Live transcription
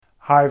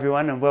Hi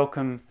everyone, and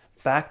welcome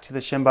back to the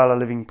Shambhala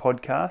Living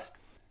podcast.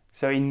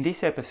 So in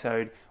this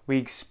episode, we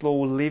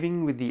explore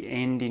living with the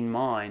end in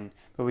mind,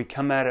 but we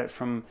come at it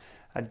from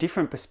a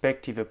different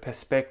perspective, a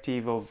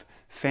perspective of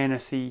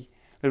fantasy,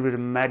 a little bit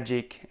of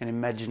magic and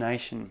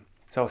imagination.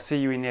 So I'll see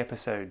you in the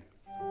episode.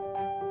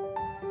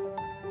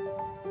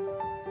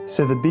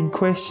 So the big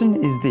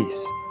question is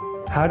this: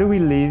 how do we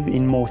live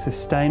in more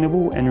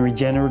sustainable and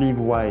regenerative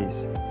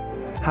ways?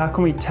 How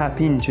can we tap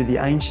into the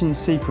ancient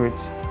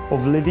secrets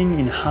of living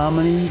in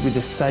harmony with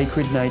the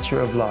sacred nature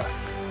of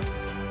life?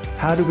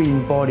 How do we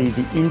embody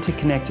the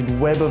interconnected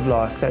web of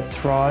life that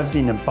thrives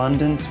in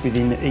abundance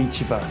within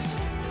each of us?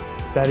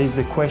 That is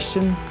the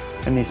question,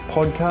 and this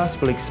podcast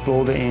will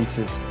explore the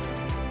answers.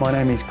 My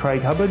name is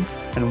Craig Hubbard,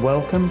 and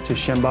welcome to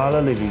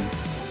Shambhala Living.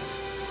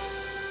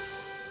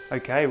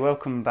 Okay,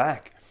 welcome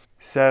back.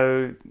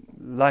 So,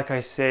 like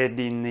I said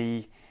in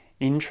the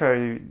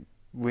intro,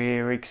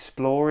 we're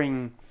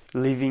exploring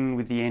living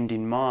with the end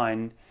in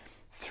mind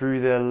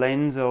through the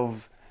lens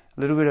of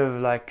a little bit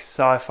of like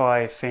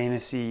sci-fi,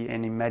 fantasy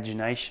and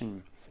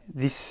imagination.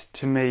 This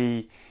to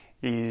me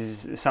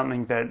is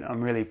something that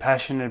I'm really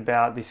passionate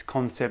about, this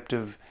concept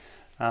of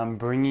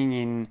bringing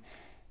in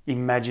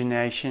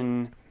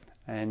imagination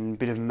and a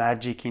bit of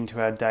magic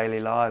into our daily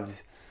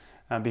lives.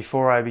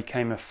 Before I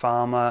became a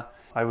farmer,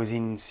 I was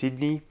in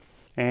Sydney,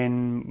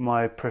 and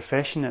my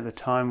profession at the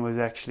time was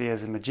actually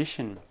as a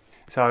magician.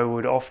 So I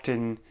would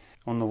often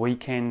on the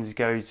weekends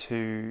go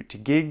to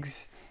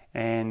gigs,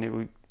 and it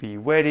would be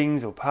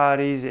weddings or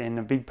parties, and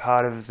a big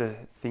part of the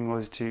thing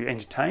was to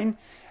entertain.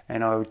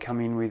 And I would come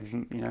in with,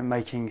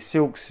 making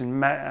silks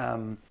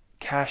and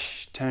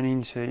cash turn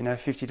into,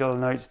 $50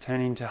 notes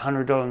turn into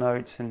 $100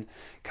 notes, and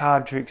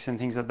card tricks and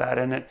things like that.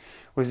 And it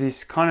was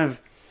this kind of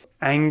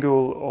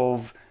angle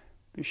of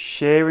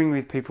sharing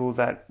with people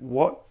that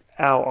what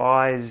our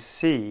eyes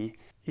see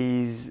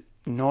is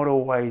not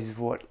always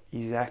what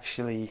is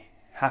actually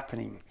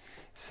happening.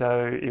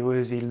 So it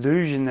was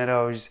illusion that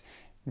I was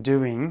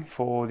doing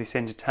for this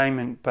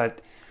entertainment,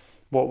 but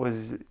what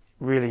was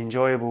really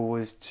enjoyable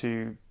was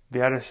to be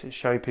able to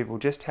show people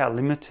just how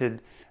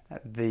limited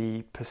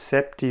the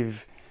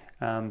perceptive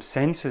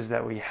senses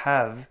that we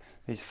have,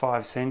 these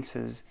 5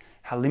 senses,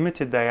 how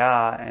limited they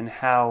are and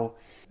how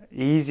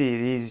easy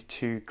it is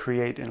to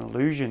create an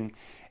illusion.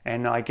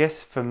 And I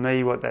guess for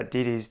me what that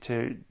did is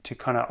to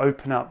kind of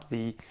open up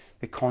the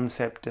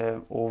concept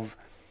of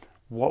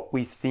what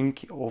we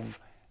think of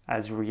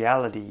as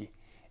reality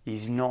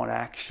is not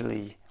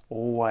actually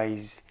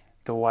always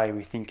the way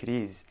we think it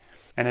is.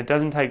 And it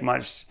doesn't take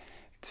much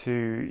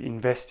to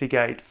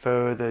investigate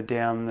further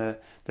down the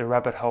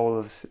rabbit hole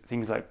of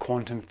things like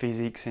quantum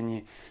physics, and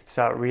you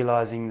start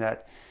realizing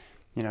that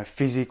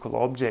physical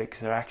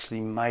objects are actually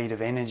made of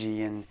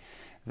energy, and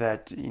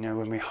that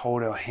when we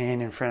hold our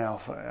hand in front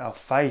of our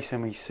face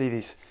and we see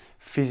this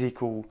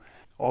physical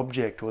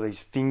object or these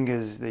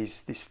fingers,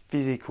 this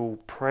physical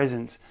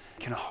presence,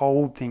 we can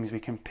hold things, we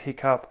can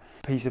pick up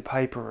a piece of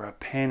paper or a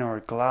pen or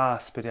a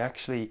glass, but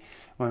actually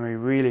when we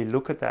really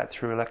look at that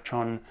through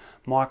electron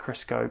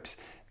microscopes,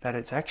 that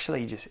it's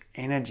actually just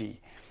energy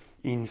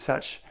in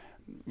such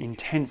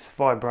intense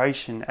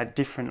vibration at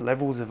different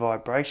levels of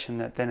vibration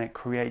that then it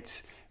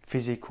creates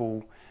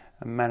physical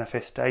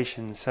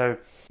manifestation. So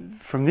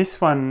from this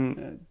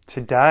one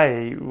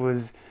today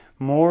was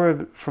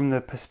more from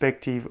the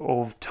perspective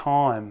of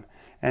time,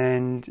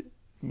 and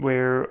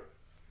where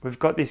we've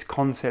got this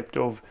concept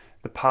of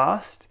the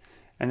past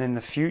and then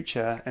the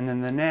future and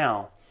then the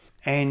now.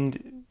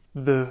 And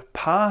the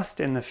past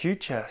and the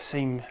future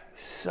seem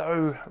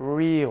so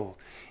real.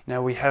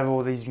 We have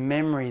all these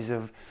memories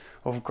of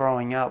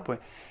growing up,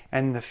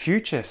 and the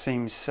future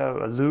seems so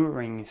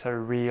alluring, so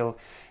real.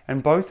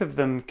 And both of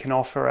them can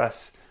offer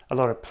us a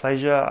lot of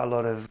pleasure, a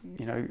lot of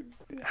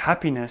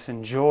happiness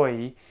and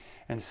joy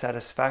and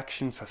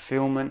satisfaction,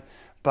 fulfillment.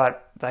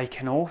 But they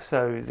can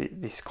also,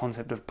 this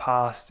concept of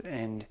past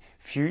and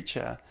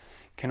future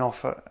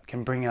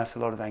can bring us a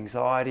lot of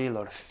anxiety, a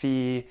lot of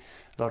fear,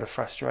 a lot of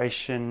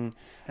frustration,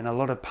 and a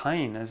lot of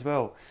pain as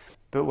well.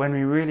 But when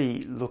we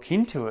really look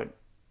into it,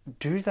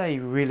 do they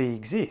really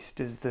exist?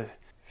 Does the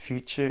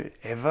future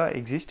ever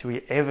exist? Do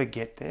we ever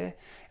get there?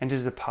 And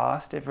does the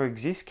past ever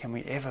exist? Can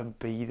we ever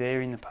be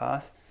there in the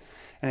past?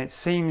 And it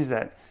seems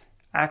that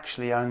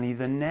actually only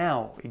the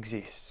now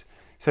exists.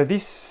 So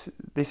this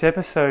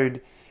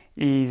episode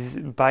is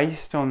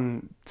based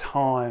on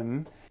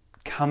time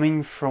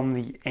coming from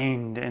the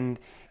end, and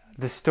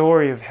the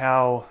story of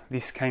how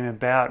this came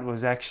about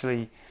was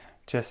actually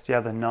just the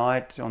other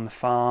night on the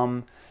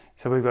farm.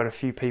 So we've got a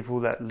few people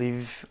that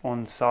live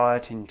on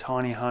site in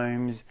tiny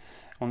homes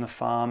on the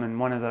farm, and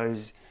one of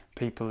those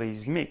people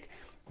is Mick.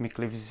 Mick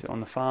lives on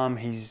the farm.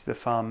 He's the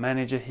farm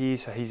manager here,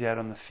 so he's out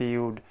on the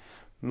field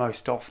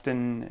most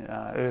often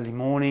early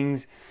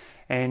mornings.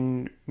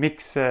 And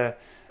Mick's a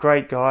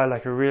great guy,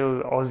 like a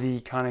real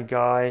Aussie kind of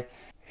guy.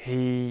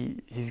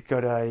 He's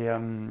got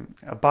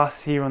a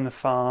bus here on the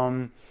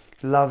farm,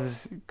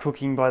 loves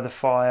cooking by the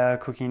fire,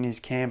 cooking in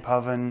his camp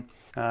oven.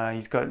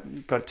 He's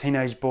got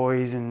teenage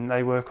boys and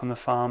they work on the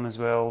farm as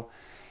well.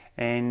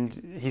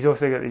 and he's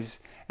also got this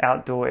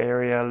outdoor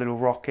area, a little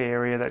rock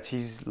area that's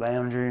his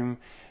lounge room,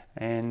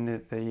 and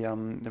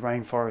the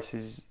rainforest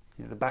is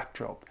the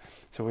backdrop.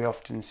 So we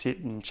often sit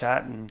and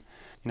chat and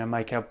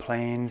make our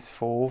plans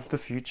for the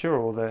future,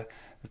 or the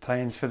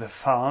plans for the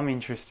farm.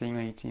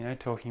 Interestingly,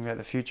 talking about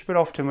the future, but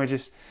often we're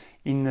just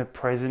in the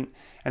present.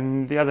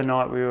 And the other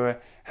night we were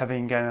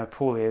having a game of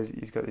pool.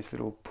 He's got this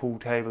little pool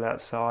table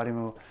outside, and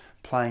we were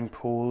playing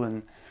pool,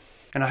 and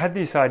I had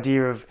this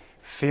idea of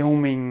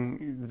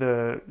filming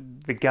the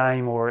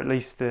game, or at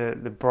least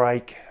the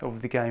break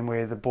of the game,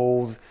 where the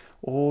balls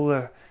all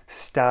are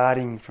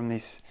starting from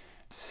this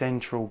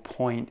central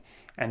point,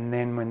 and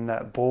then when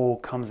that ball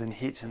comes and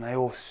hits, and they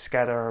all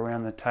scatter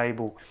around the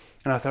table.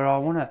 And I thought, I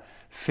want to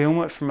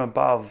film it from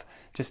above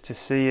just to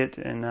see it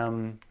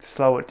and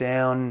slow it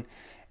down,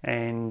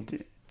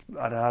 and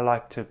I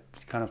like to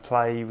kind of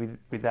play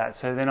with that.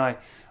 So then I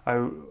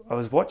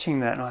was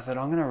watching that, and I thought,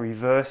 I'm going to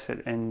reverse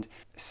it and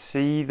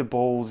see the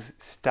balls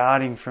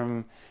starting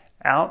from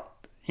out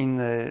in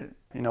the,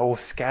 all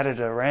scattered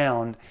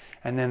around,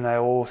 and then they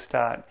all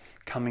start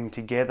coming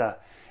together.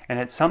 And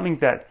it's something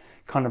that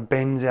kind of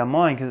bends our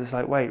mind, because it's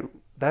like, wait,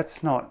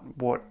 that's not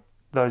what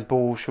those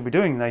balls should be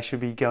doing. They should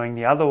be going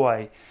the other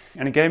way.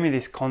 And it gave me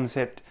this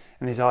concept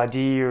and this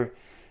idea,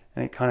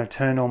 and it kind of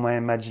turned on my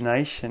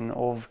imagination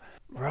of,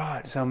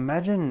 right, so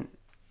imagine,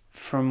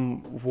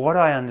 from what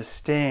I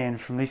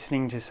understand from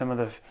listening to some of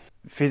the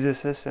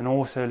physicists and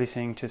also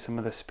listening to some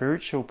of the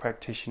spiritual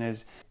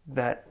practitioners,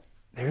 that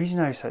there is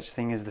no such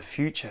thing as the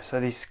future. So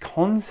this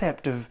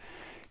concept of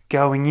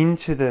going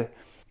into the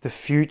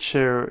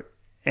future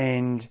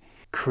and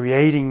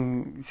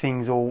creating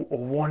things, or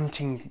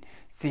wanting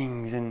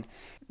things, and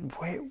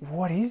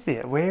what is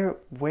there?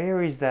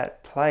 Where is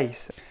that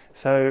place?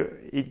 So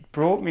it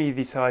brought me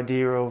this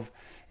idea of,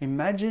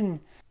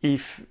 imagine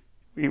if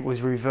it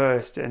was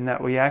reversed, and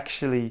that we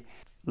actually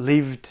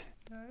lived,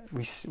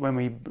 when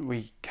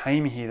we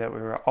came here, that we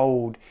were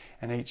old,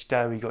 and each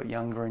day we got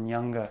younger and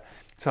younger.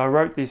 So I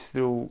wrote this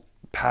little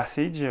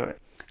passage, and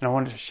I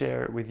wanted to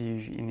share it with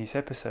you in this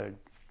episode.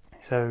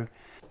 So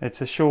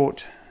it's a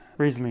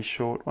reasonably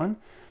short one.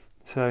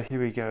 So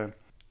here we go.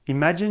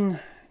 Imagine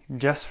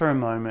just for a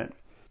moment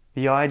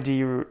the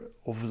idea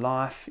of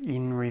life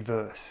in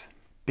reverse,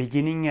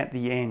 beginning at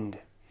the end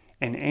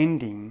and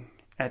ending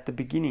at the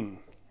beginning,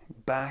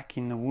 back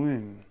in the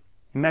womb.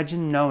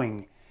 Imagine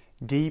knowing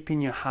deep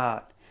in your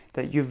heart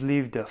that you've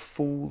lived a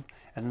full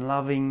and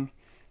loving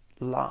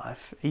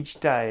life each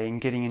day,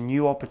 and getting a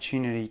new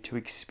opportunity to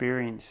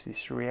experience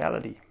this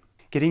reality.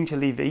 Getting to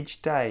live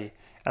each day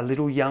a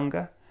little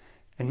younger,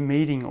 and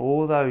meeting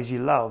all those you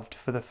loved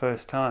for the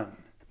first time.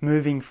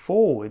 Moving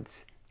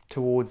forwards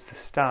towards the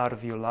start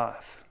of your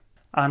life.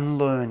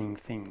 Unlearning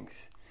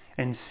things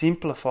and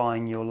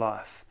simplifying your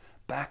life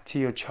back to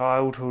your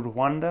childhood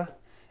wonder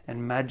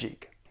and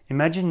magic.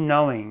 Imagine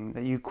knowing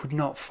that you could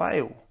not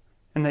fail,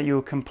 and that you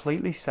are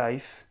completely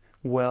safe,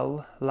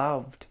 well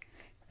loved,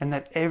 and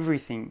that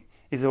everything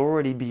is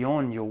already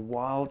beyond your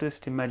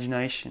wildest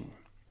imagination.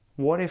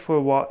 What if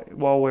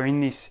while we're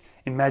in this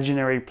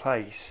imaginary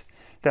place,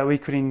 that we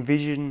could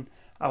envision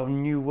a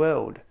new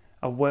world,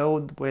 a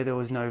world where there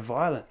was no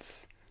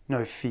violence,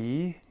 no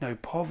fear, no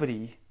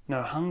poverty,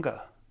 no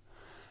hunger.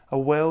 A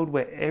world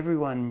where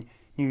everyone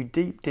knew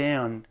deep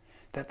down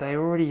that they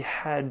already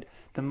had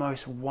the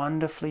most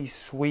wonderfully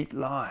sweet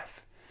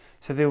life.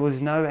 So there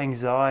was no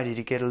anxiety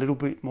to get a little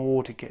bit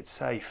more to get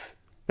safe.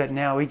 That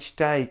now each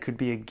day could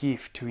be a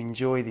gift to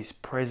enjoy this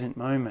present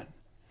moment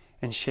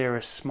and share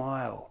a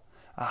smile,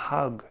 a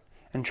hug,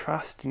 and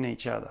trust in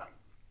each other.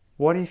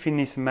 What if in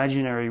this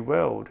imaginary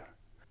world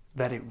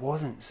that it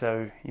wasn't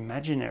so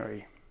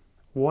imaginary?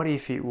 What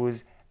if it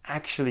was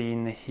actually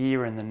in the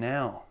here and the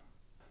now?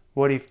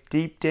 What if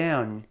deep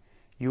down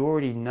you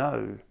already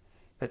know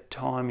that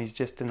time is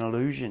just an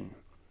illusion,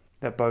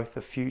 that both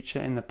the future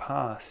and the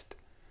past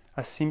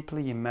are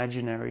simply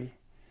imaginary,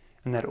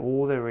 and that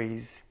all there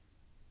is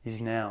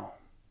now?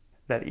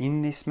 That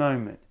in this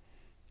moment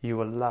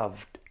you are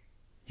loved,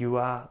 you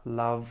are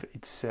love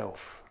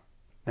itself,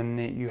 and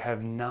that you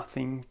have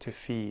nothing to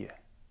fear.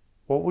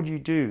 What would you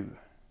do,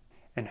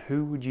 and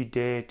who would you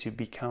dare to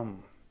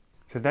become?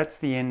 So that's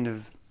the end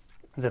of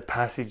the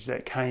passage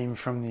that came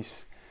from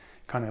this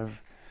kind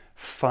of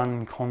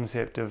fun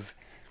concept of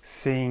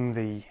seeing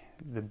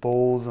the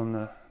balls on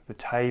the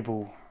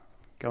table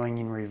going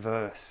in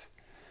reverse.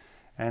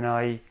 And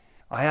I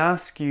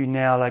ask you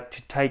now,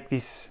 to take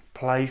this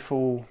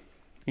playful,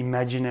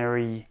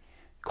 imaginary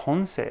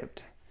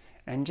concept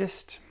and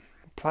just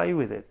play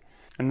with it.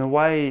 And the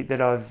way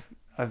that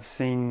I've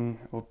seen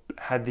or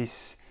had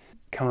this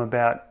come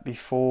about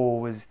before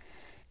was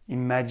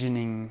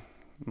imagining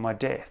my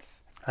death.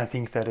 I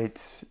think that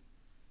it's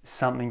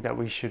something that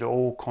we should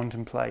all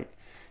contemplate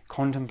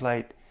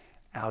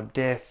our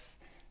death,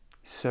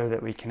 so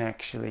that we can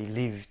actually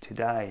live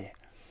today.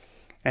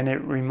 And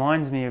it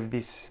reminds me of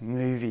this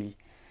movie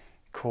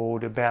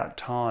called About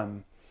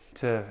Time.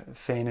 It's a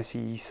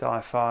fantasy,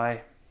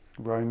 sci-fi,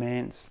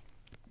 romance,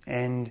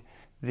 and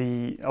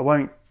I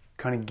won't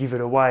kind of give it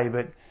away,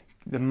 but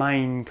the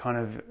main kind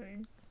of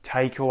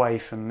takeaway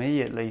for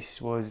me, at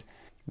least, was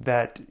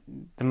that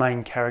the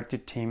main character,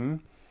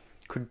 Tim,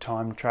 could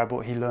time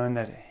travel. He learned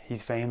that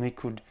his family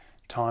could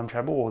time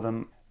travel, or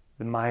the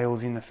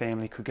males in the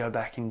family could go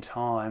back in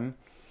time,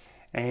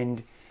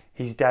 and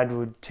his dad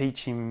would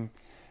teach him,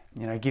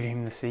 give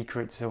him the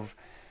secrets of,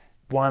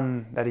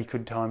 one, that he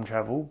could time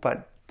travel,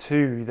 but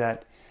two,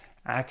 that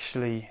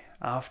actually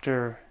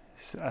after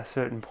a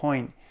certain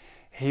point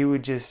he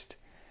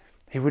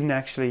wouldn't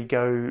actually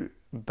go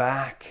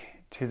back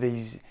to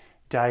these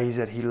days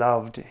that he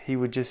loved. He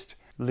would just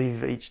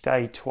live each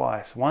day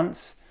twice.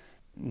 Once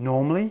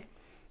normally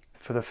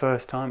for the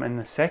first time, and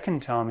the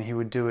second time he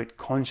would do it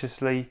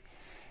consciously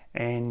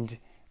and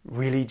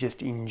really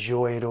just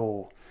enjoy it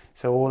all.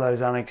 So all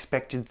those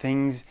unexpected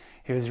things,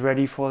 he was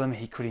ready for them,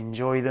 he could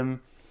enjoy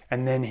them.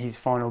 And then his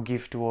final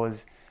gift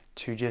was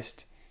to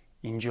just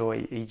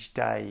enjoy each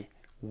day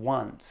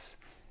once.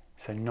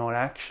 So not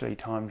actually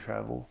time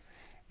travel,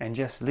 and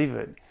just live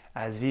it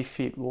as if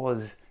it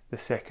was the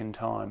second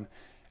time,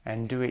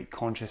 and do it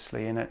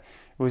consciously. And it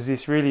was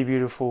this really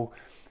beautiful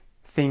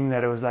thing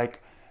that it was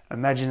like,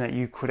 imagine that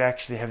you could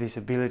actually have this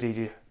ability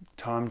to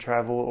time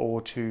travel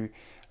or to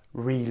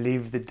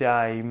relive the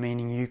day,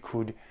 meaning you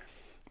could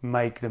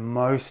make the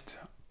most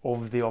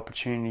of the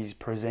opportunities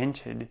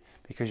presented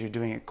because you're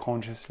doing it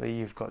consciously.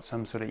 You've got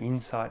some sort of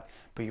insight,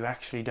 but you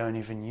actually don't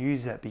even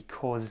use that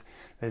because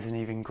there's an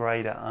even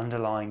greater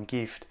underlying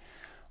gift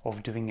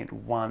of doing it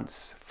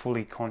once,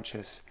 fully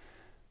conscious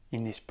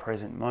in this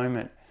present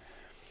moment.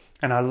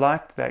 And I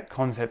liked that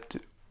concept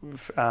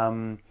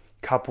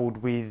coupled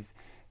with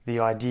the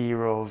idea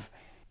of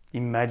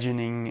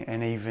imagining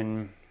and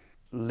even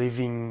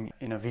living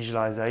in a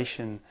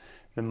visualization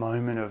the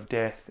moment of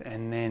death,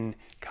 and then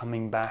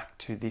coming back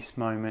to this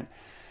moment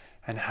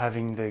and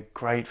having the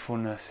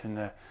gratefulness and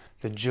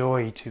the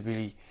joy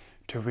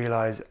to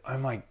realize, oh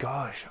my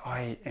gosh,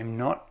 I am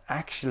not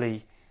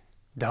actually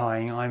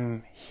dying.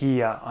 I'm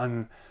here.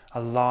 I'm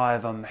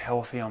alive. I'm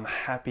healthy. I'm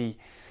happy.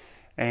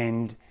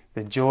 And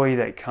the joy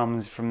that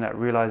comes from that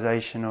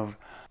realization of,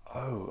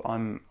 oh,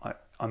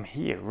 I'm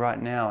here right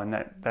now. And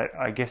that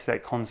I guess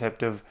that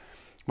concept of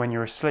when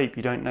you're asleep,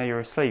 you don't know you're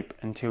asleep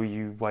until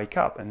you wake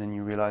up, and then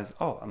you realize,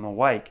 oh, I'm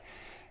awake.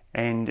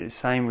 And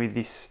same with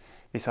this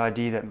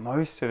idea that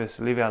most of us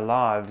live our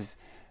lives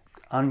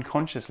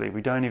unconsciously.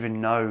 We don't even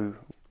know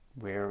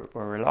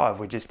we're alive.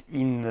 We're just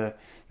in the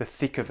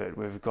thick of it.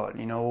 We've got,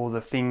 all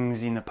the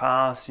things in the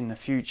past, in the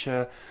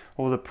future,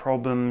 all the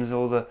problems,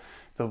 all the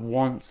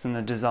wants and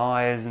the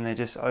desires, and they're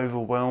just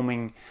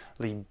overwhelmingly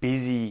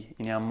busy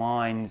in our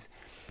minds.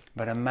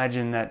 But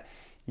imagine that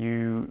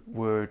you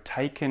were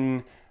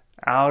taken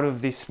out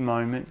of this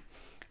moment,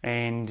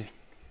 and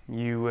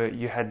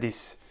you had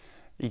this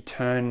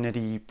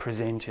eternity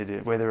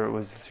presented, whether it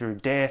was through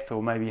death,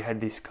 or maybe you had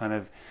this kind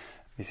of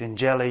this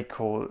angelic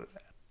or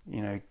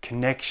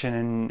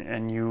connection,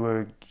 and you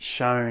were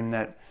shown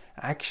that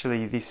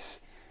actually this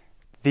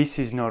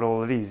is not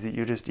all it is, that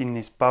you're just in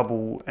this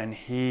bubble, and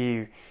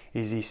here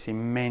is this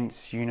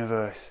immense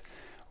universe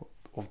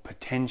of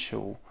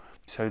potential,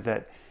 so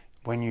that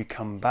when you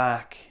come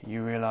back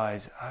you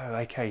realize, oh,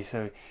 okay,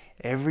 so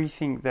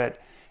everything that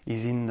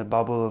is in the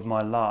bubble of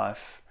my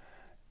life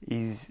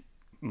is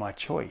my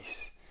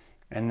choice,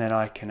 and that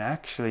I can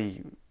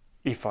actually,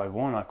 if I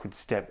want, I could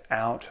step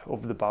out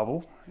of the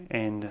bubble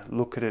and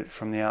look at it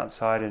from the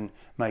outside and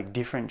make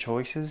different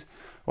choices,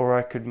 or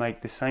I could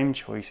make the same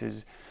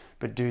choices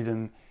but do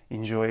them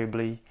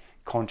enjoyably,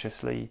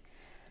 consciously.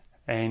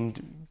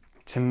 And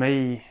to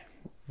me,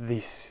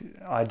 this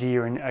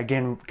idea, and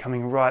again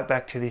coming right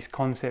back to this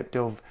concept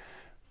of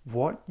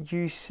what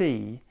you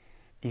see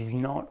is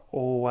not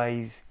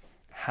always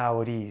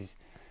how it is,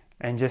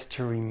 and just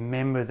to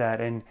remember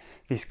that, and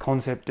this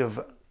concept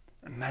of,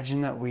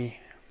 imagine that we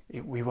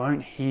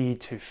weren't here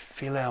to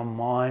fill our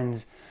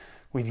minds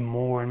with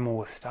more and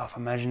more stuff.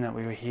 Imagine that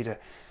we were here to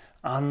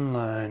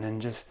unlearn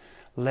and just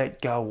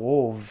let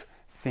go of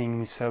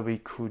things so we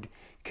could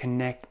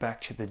connect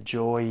back to the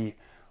joy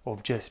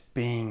of just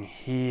being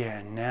here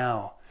and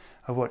now.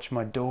 I watched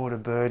my daughter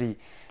Birdie,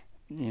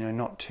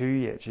 not 2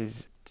 yet,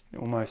 she's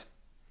almost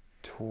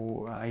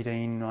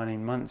 18,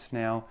 19 months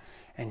now,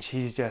 and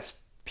she's just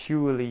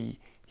purely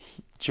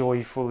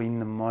joyful in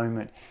the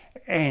moment.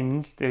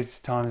 And there's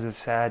times of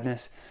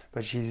sadness,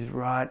 but she's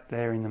right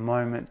there in the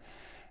moment.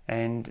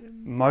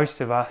 And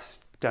most of us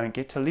don't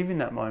get to live in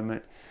that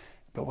moment,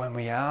 but when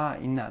we are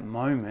in that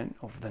moment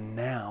of the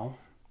now,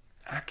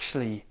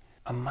 actually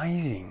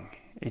amazing,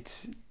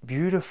 it's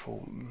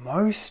beautiful.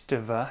 Most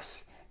of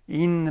us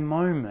in the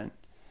moment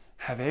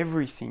have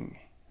everything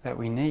that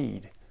we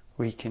need.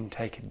 We can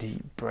take a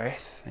deep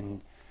breath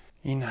and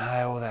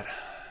inhale that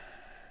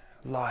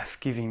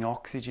life-giving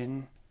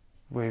oxygen.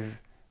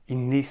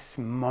 In this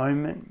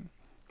moment,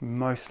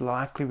 most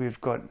likely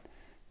we've got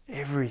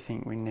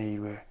everything we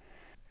need.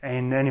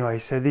 And anyway,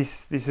 so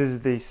this is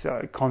this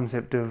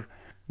concept of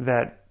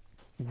that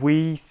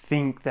we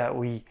think that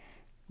we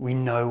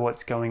know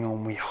what's going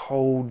on. We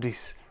hold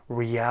this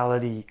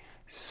reality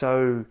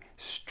so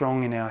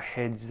strong in our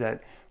heads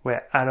that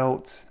We're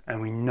adults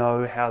and we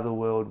know how the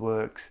world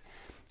works.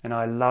 And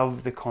I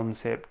love the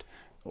concept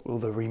or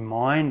the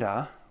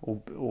reminder,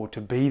 or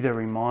to be the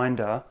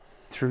reminder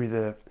through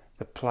the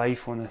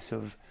playfulness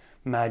of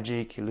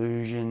magic,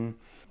 illusion,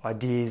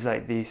 ideas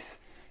like this,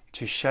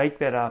 to shake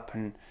that up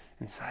and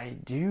say,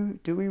 do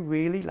we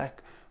really,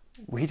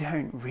 we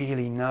don't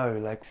really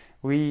know.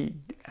 We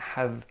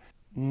have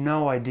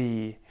no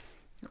idea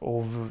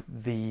of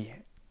the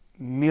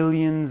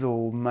millions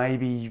or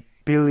maybe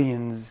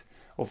billions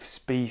of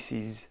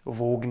species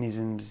of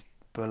organisms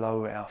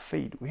below our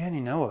feet. We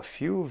only know a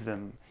few of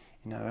them,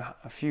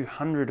 a few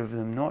hundred of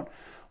them, not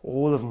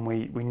all of them.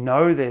 We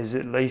know there's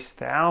at least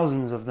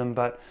thousands of them,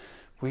 but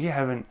we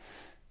don't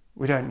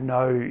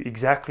know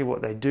exactly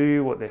what they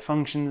do, what their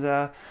functions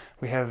are.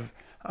 We have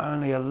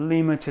only a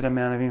limited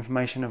amount of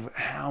information of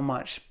how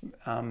much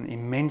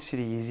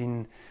immensity is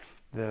in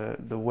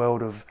the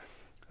world of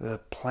the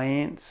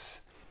plants,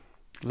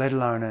 let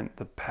alone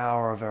the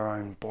power of our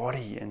own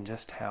body and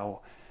just how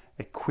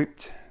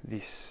equipped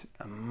this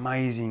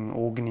amazing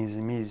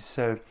organism is.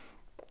 So,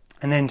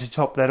 and then to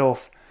top that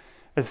off,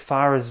 as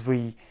far as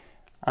we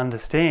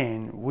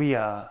understand, we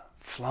are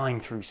flying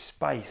through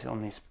space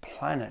on this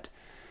planet,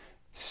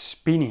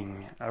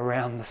 spinning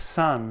around the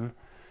sun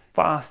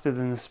faster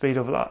than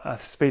faster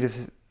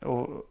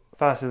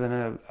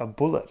than a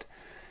bullet.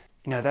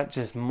 That's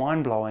just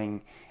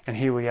mind-blowing. And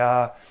here we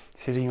are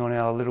sitting on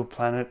our little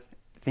planet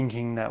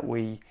thinking that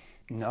we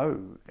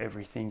know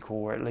everything,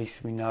 or at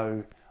least we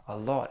know a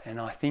lot. And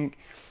I think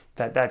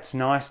that's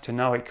nice to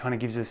know. It kind of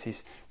gives us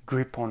this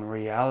grip on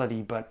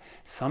reality, but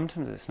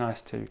sometimes it's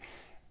nice to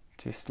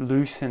just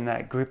loosen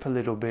that grip a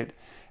little bit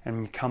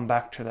and come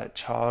back to that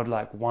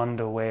childlike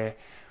wonder where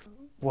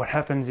what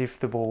happens if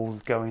the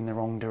balls go in the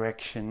wrong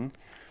direction?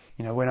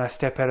 When I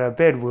step out of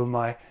bed, will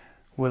I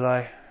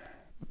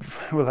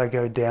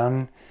go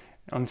down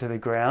onto the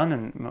ground,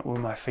 and will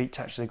my feet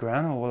touch the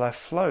ground, or will I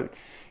float?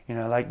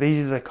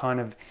 These are the kind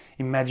of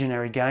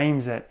imaginary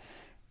games that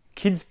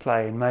kids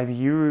play, and maybe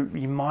you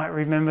might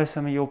remember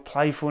some of your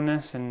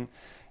playfulness and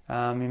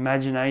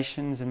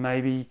imaginations, and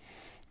maybe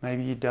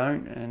you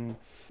don't. And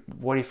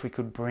what if we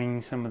could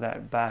bring some of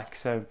that back?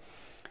 So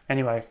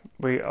anyway,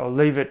 I'll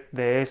leave it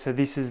there. So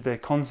this is the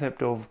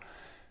concept of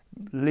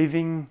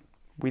living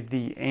with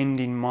the end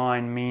in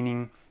mind,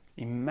 meaning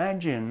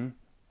imagine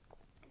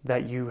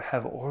that you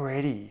have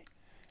already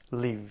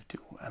lived.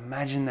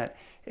 Imagine that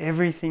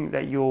everything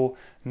that you're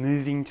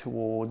moving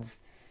towards,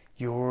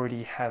 you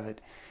already have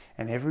it.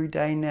 And every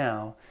day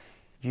now,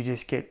 you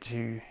just get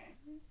to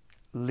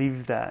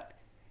live that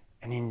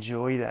and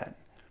enjoy that.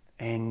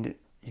 And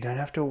you don't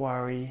have to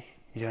worry.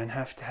 You don't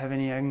have to have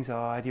any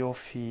anxiety or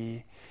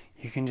fear.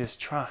 You can just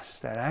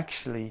trust that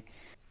actually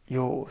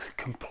you're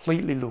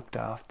completely looked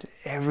after.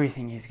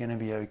 Everything is going to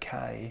be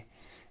okay.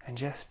 And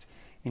just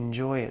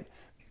enjoy it.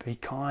 Be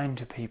kind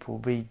to people.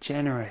 Be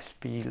generous.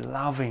 Be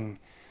loving.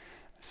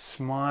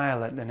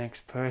 Smile at the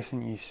next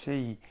person you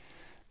see.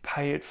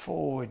 Pay it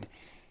forward.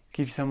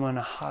 Give someone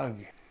a hug.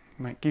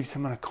 Give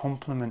someone a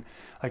compliment.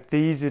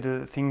 These are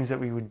the things that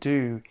we would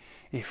do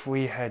if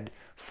we had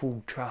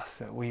full trust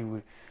that we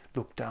were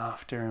looked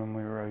after and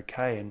we were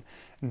okay. And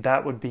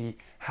that would be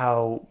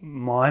how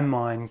my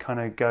mind kind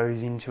of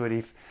goes into it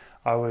if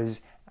I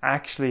was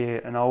actually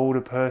an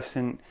older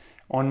person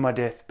on my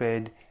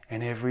deathbed,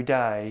 and every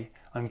day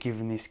I'm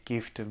given this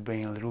gift of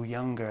being a little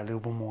younger, a little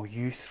bit more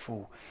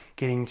youthful,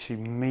 getting to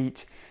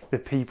meet the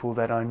people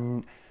that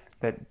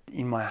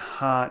in my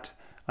heart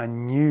I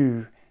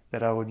knew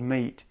that I would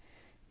meet,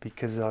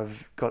 because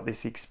I've got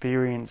this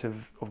experience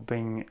of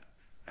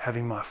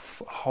having my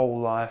whole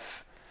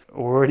life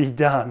already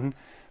done,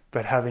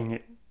 but having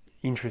it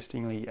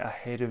interestingly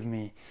ahead of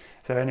me.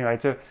 So anyway,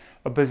 it's a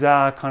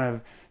bizarre kind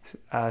of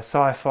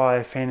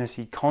sci-fi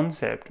fantasy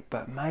concept,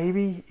 but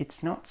maybe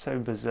it's not so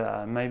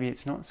bizarre. Maybe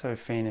it's not so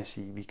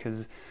fantasy,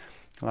 because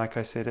like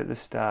I said at the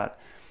start,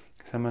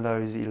 some of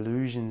those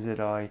illusions that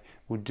I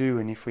would do,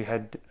 and if we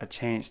had a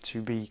chance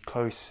to be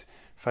close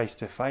face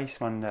to face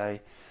one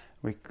day,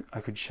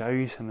 I could show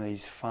you some of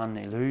these fun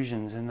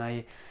illusions, and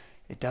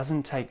it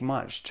doesn't take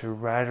much to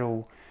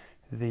rattle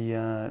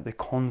the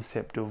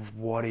concept of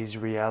what is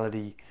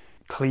reality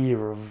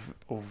clear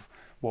of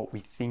what we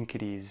think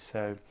it is.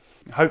 So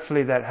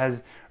hopefully that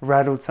has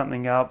rattled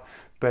something up,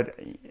 but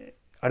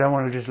I don't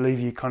want to just leave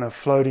you kind of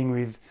floating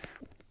with,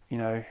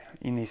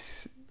 in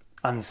this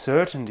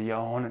uncertainty. I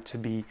want it to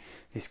be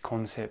this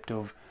concept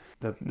of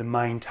the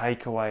main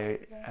takeaway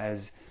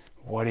as,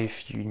 what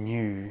if you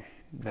knew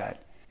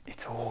that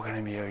it's all going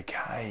to be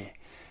okay,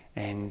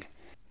 and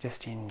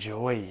just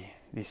enjoy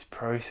this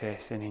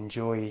process and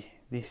enjoy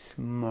this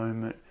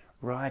moment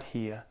right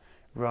here,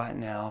 right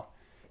now.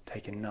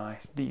 Take a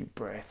nice deep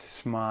breath,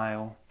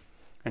 smile,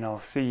 and I'll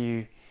see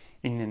you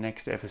in the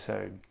next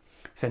episode.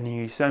 Sending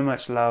you so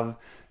much love.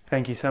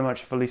 Thank you so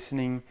much for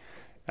listening.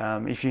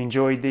 If you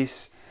enjoyed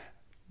this,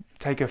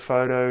 take a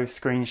photo,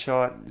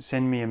 screenshot,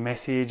 send me a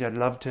message. I'd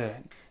love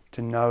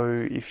to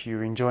know if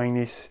you're enjoying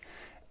this.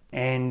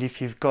 And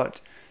if you've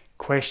got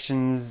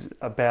questions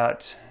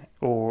about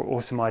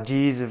or some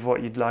ideas of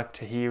what you'd like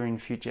to hear in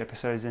future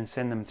episodes, then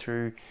send them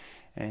through.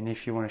 And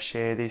if you want to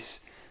share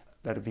this,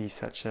 that'd be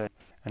such an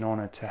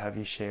honour to have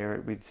you share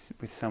it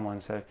with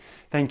someone. So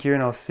thank you,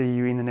 and I'll see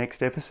you in the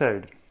next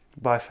episode.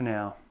 Bye for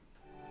now.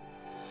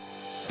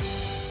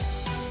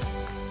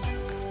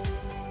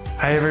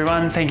 Hey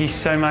everyone, thank you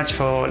so much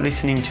for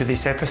listening to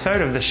this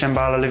episode of the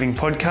Shambhala Living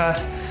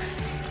Podcast.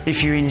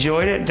 If you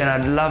enjoyed it, then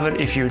I'd love it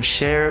if you would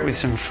share it with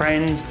some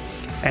friends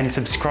and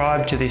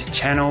subscribe to this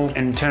channel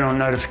and turn on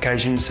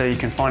notifications so you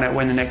can find out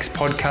when the next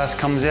podcast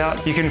comes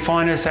out. You can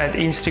find us at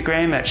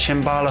Instagram at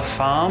Shambhala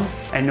Farm,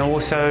 and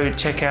also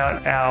check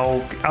out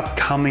our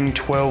upcoming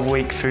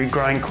 12-week food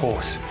growing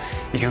course.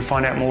 You can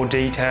find out more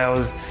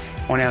details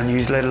on our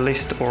newsletter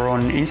list or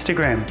on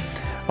Instagram.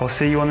 I'll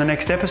see you on the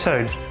next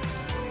episode.